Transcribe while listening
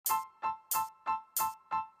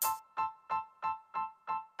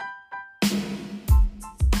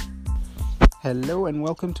Hello and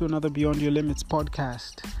welcome to another Beyond Your Limits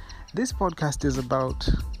podcast. This podcast is about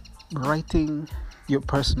writing your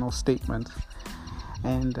personal statement,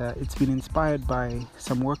 and it's been inspired by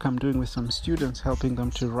some work I'm doing with some students, helping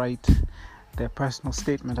them to write their personal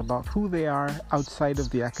statement about who they are outside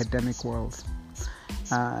of the academic world.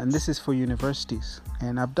 And this is for universities.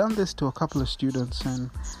 And I've done this to a couple of students,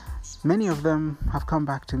 and many of them have come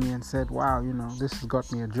back to me and said, wow, this has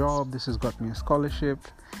got me a job, this has got me a scholarship.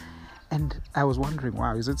 And I was wondering,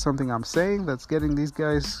 wow, is it something I'm saying that's getting these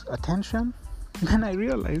guys attention? Then I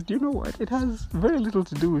realized, it has very little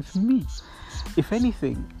to do with me. If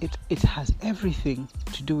anything, it has everything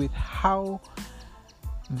to do with how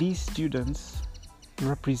these students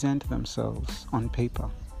represent themselves on paper.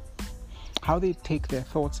 How they take their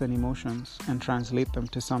thoughts and emotions and translate them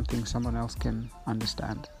to something someone else can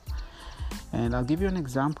understand. And I'll give you an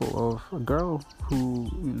example of a girl who,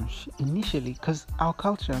 she initially, because our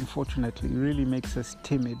culture, unfortunately, really makes us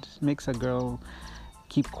timid, makes a girl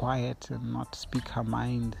keep quiet and not speak her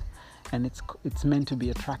mind. And it's meant to be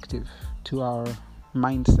attractive to our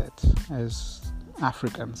mindset as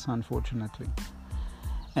Africans, unfortunately.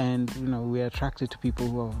 And, we're attracted to people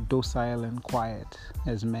who are docile and quiet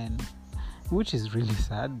as men, which is really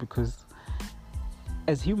sad because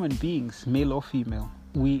as human beings, male or female,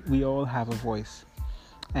 we all have a voice,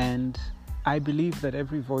 and I believe that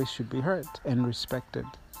every voice should be heard and respected,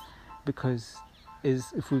 because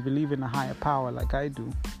if we believe in a higher power like I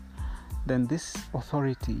do, then this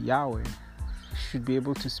authority, Yahweh, should be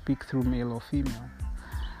able to speak through male or female,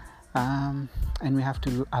 and we have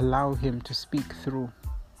to allow him to speak through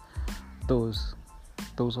those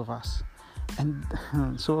of us. And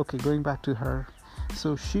going back to her.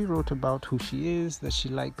 So she wrote about who she is, that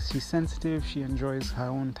she's sensitive, she enjoys her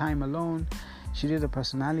own time alone. She did a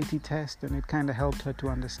personality test, and it kind of helped her to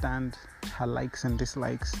understand her likes and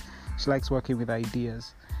dislikes. She likes working with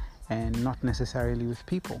ideas and not necessarily with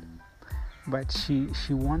people. But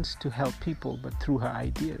she wants to help people, but through her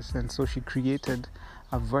ideas. And so she created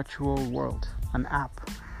a virtual world, an app,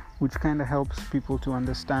 which kind of helps people to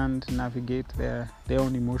understand, navigate their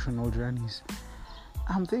own emotional journeys.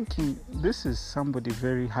 I'm thinking this is somebody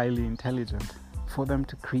very highly intelligent for them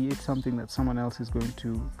to create something that someone else is going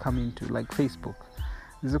to come into, like Facebook.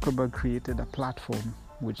 Zuckerberg created a platform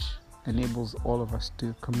which enables all of us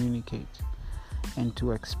to communicate and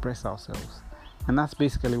to express ourselves. And that's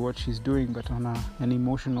basically what she's doing, but on an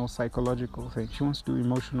emotional, psychological thing. She wants to do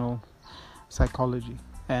emotional psychology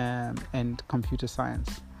and computer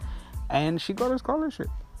science. And she got a scholarship.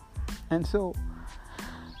 And so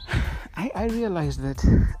I realized that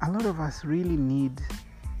a lot of us really need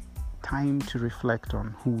time to reflect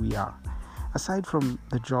on who we are. Aside from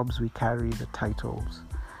the jobs we carry, the titles,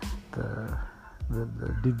 the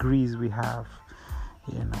degrees we have,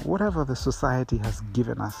 whatever the society has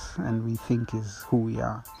given us and we think is who we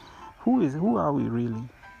are. Who are we really?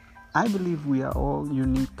 I believe we are all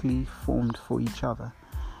uniquely formed for each other,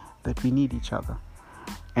 that we need each other.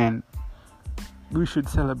 And we should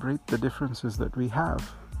celebrate the differences that we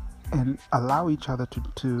have and allow each other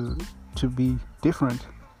to be different.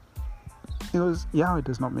 Because Yahweh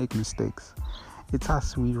does not make mistakes. It's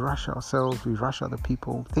us, we rush ourselves, we rush other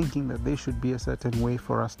people, thinking that they should be a certain way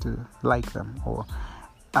for us to like them, or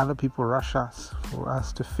other people rush us for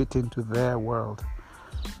us to fit into their world.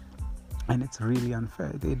 And it's really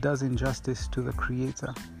unfair. It does injustice to the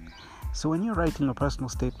Creator. So when you're writing a personal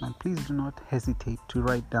statement, please do not hesitate to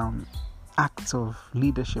write down acts of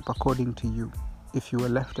leadership according to you. If you were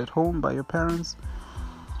left at home by your parents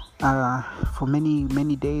for many,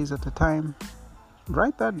 many days at a time,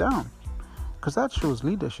 write that down, because that shows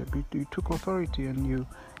leadership. You took authority and you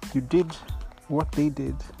did what they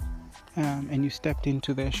did, and you stepped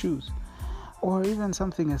into their shoes. Or even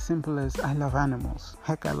something as simple as, I love animals.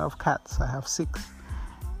 Heck, I love cats. I have 6.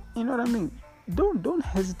 You know what I mean? Don't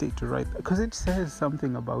hesitate to write that, because it says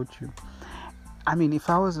something about you. I mean, if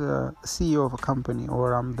I was a CEO of a company,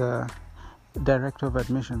 or I'm the director of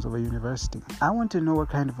admissions of a university, I want to know what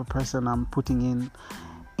kind of a person I'm putting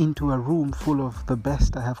into a room full of the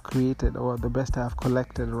best I have created or the best I have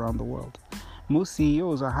collected around the world. Most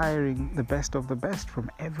CEOs are hiring the best of the best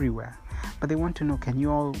from everywhere, but they want to know, can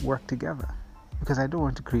you all work together? Because I don't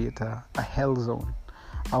want to create a hell zone,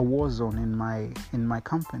 a war zone in my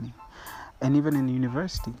company. And even in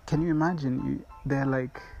university, can you imagine they're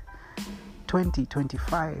like 20,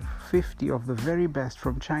 25, 50 of the very best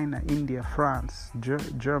from China, India, France,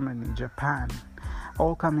 Germany, Japan,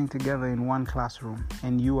 all coming together in one classroom,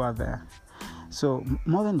 and you are there. So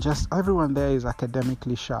more than just everyone there is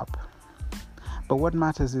academically sharp. But what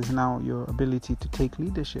matters is now your ability to take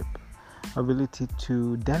leadership ability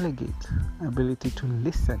to delegate, ability to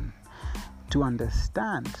listen, to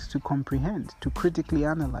understand, to comprehend, to critically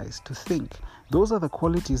analyze, to think. Those are the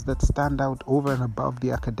qualities that stand out over and above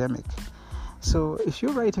the academic. So if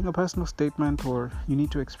you're writing a personal statement or you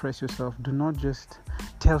need to express yourself, do not just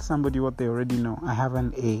tell somebody what they already know. I have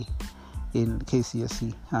an A in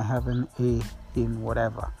KCSE. I have an A in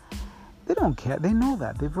whatever. They don't care. They know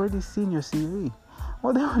that. They've already seen your CV.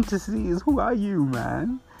 What they want to see is, who are you,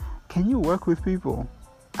 man? Can you work with people?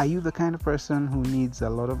 Are you the kind of person who needs a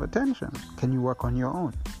lot of attention? Can you work on your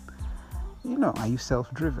own? Are you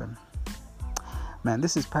self-driven? Man,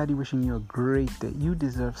 this is Paddy wishing you a great day. You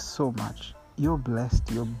deserve so much. You're blessed.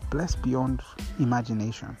 You're blessed beyond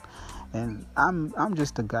imagination. And I'm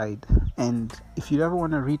just a guide. And if you ever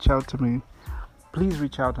want to reach out to me, please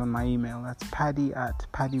reach out on my email. That's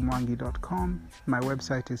paddy@paddymwangi.com. My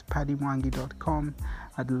website is paddymwangi.com.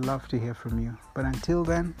 I'd love to hear from you. But until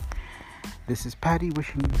then, this is Paddy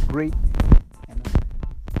wishing you great